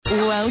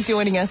well,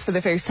 joining us for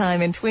the first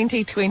time in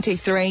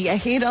 2023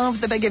 ahead of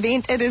the big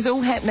event. It is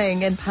all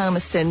happening in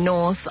Palmerston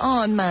North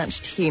on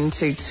March 10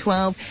 to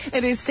 12.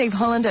 It is Steve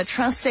Hollander,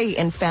 trustee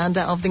and founder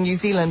of the New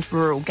Zealand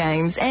Rural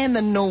Games and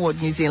the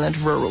Norwood New Zealand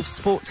Rural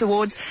Sports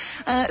Awards.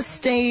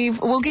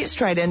 Steve, we'll get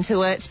straight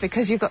into it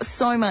because you've got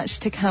so much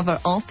to cover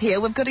off here.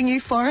 We've got a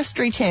new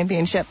forestry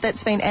championship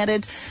that's been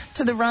added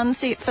to the run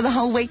set for the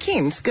whole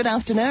weekend. Good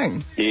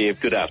afternoon. Yeah,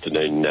 good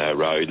afternoon,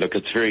 Ro. Look,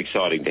 it's very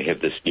exciting to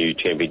have this new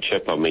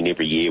championship. I mean,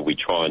 every year we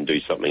try and do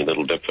something a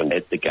little different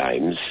at the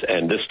Games,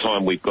 and this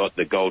time we've got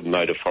the Golden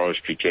Motor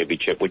Forestry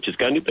Championship, which is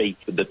going to be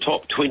the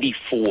top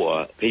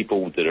 24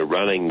 people that are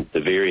running the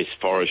various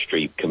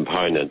forestry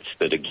components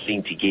that are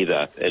getting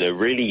together in a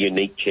really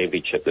unique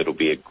championship that'll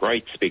be a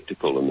great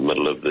spectacle in the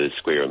middle of the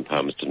square in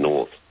Palmerston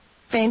North.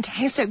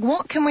 Fantastic.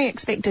 What can we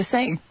expect to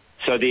see?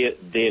 So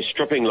they're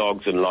stripping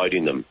logs and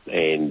loading them,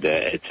 and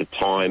it's a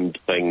timed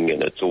thing,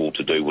 and it's all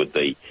to do with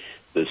the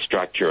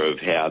structure of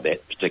how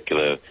that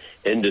particular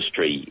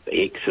industry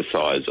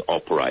exercise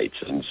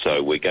operates. And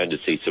so we're going to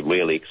see some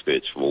real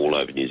experts from all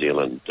over New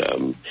Zealand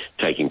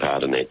taking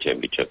part in that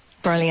championship.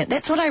 Brilliant.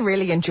 That's what I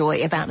really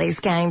enjoy about these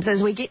games,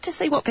 is we get to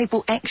see what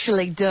people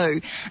actually do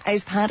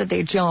as part of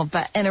their job,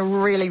 but in a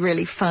really,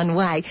 really fun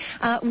way.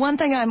 One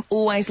thing I'm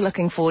always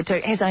looking forward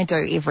to, as I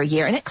do every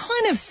year, and it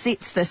kind of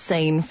sets the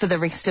scene for the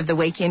rest of the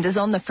weekend, is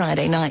on the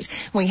Friday night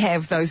we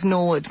have those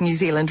Norwood New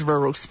Zealand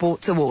Rural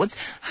Sports Awards.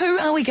 Who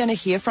are we going to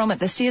hear from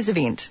at this year's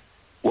event?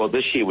 Well,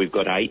 this year we've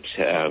got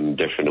 8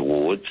 different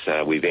awards.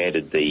 We've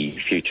added the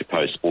Future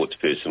Post Sports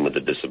Person with a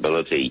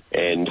Disability,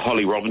 and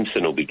Holly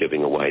Robinson will be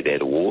giving away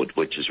that award,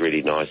 which is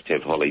really nice to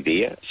have Holly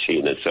there. She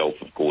in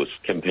herself, of course,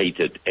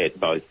 competed at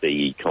both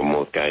the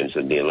Commonwealth Games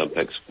and the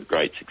Olympics with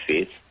great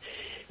success.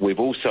 We've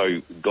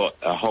also got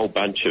a whole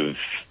bunch of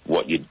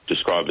what you'd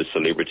describe as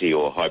celebrity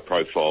or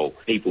high-profile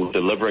people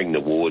delivering the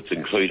awards,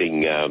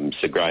 including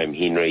Sir Graham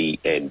Henry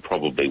and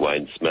probably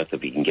Wayne Smith,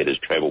 if he can get his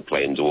travel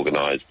plans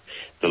organised,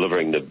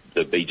 delivering the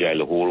BJ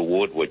Lahore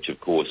Award, which,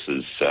 of course,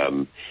 is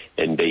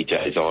in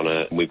BJ's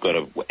honour. We've got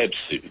an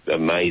absolute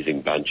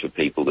amazing bunch of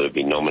people that have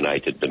been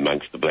nominated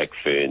amongst the Black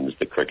Ferns,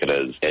 the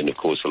cricketers, and, of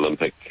course,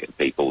 Olympic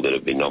people that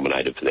have been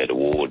nominated for that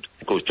award.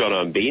 Of course, John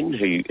and Ben,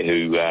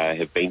 who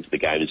have been to the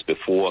Games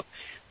before,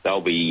 they'll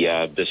be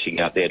dishing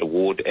out that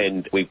award,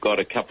 and we've got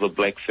a couple of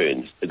Black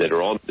Ferns that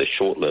are on the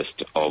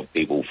shortlist of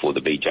people for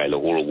the BJ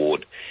Lahore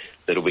Award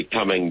that'll be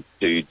coming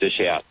to dish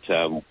out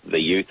the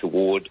Youth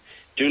Award.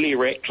 Julia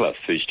Ratcliffe,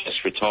 who's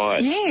just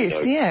retired.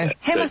 Yes, yeah.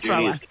 Hammer thrower.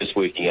 Julia's just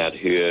working out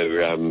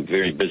her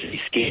very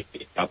busy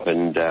sketch up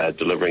and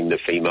delivering the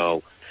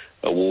female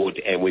award,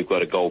 and we've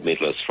got a gold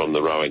medalist from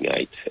the rowing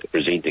 8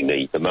 presenting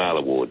the male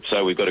award.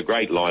 So we've got a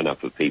great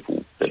lineup of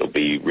people that'll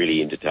be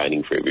really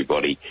entertaining for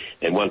everybody.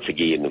 And once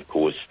again, of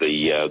course,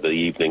 the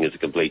evening is a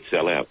complete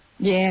sellout.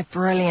 Yeah,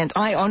 brilliant.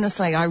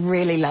 I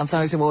really love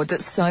those awards.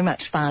 It's so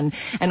much fun.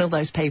 And all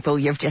those people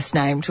you've just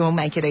named will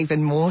make it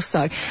even more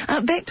so.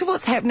 Back to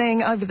what's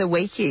happening over the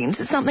weekend.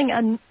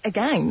 Something,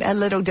 again, a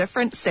little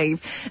different,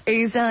 Steve,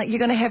 is you're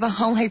going to have a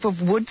whole heap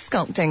of wood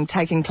sculpting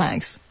taking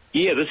place.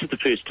 Yeah, this is the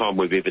first time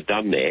we've ever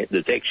done that.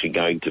 There's actually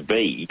going to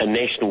be a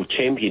national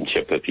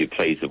championship, if you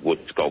please, of wood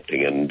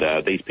sculpting,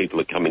 and these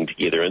people are coming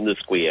together in the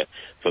square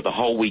for the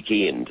whole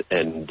weekend,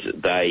 and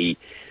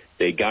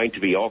they're going to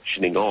be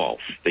auctioning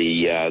off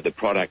the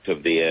product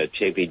of their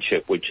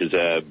championship, which is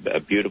a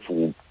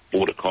beautiful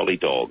border collie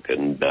dog.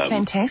 And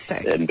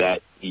fantastic. And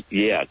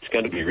yeah, it's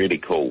going to be really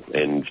cool,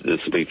 and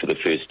this will be for the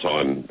first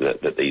time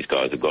that these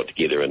guys have got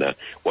together in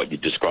what you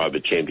describe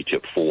a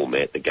championship form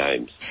at the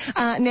Games.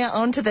 Now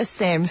on to the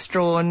Sam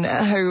Strawn,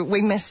 who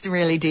we missed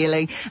really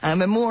dearly.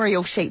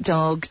 Memorial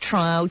Sheepdog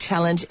Trial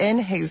Challenge in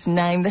his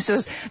name.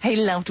 He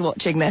loved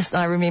watching this.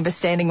 I remember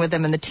standing with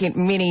him in the tent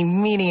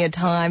many a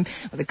time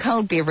with a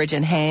cold beverage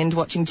in hand,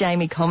 watching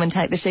Jamie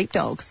commentate the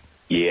sheepdogs.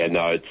 Yeah,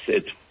 no,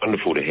 it's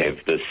wonderful to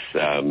have this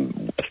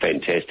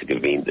fantastic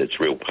event that's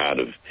real part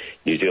of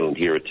New Zealand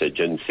heritage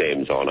in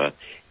Sam's honour,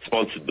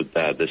 sponsored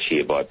this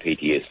year by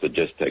PTS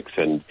Logistics.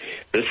 And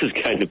this is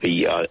going to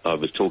be, I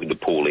was talking to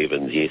Paul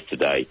Evans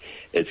yesterday,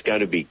 it's going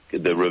to be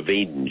the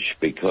revenge,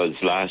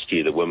 because last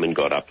year the women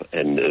got up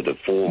and the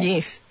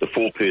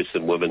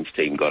 4-person women's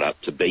team got up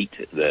to beat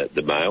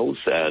the males.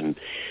 And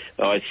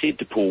I said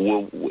to Paul,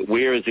 well,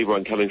 where is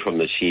everyone coming from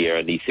this year?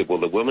 And he said, well,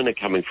 the women are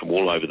coming from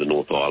all over the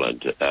North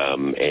Island,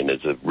 and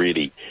it's a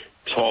really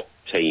top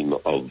team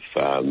of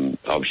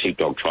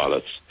sheepdog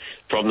trialists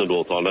from the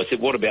North Island. I said,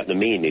 what about the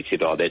men? He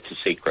said, oh, that's a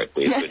secret.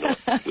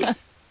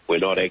 We're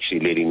not actually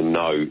letting them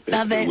know.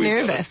 Are they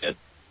nervous?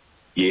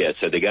 Yeah,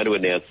 so they're going to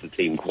announce the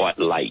team quite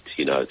late.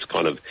 You know, it's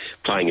kind of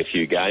playing a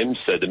few games.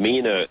 So the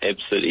men are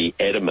absolutely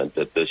adamant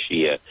that this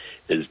year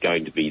is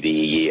going to be their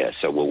year.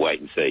 So we'll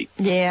wait and see.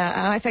 Yeah,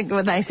 I think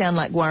they sound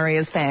like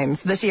Warriors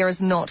fans. This year is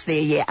not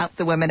their year. Up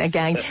the women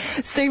again.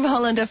 Steve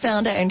Hollander,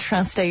 founder and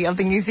trustee of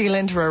the New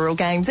Zealand Rural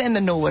Games and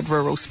the Norwood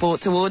Rural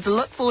Sports Awards.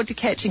 Look forward to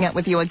catching up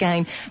with you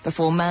again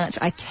before March.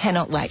 I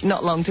cannot wait.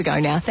 Not long to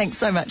go now. Thanks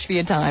so much for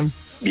your time.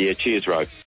 Yeah, cheers, Ro.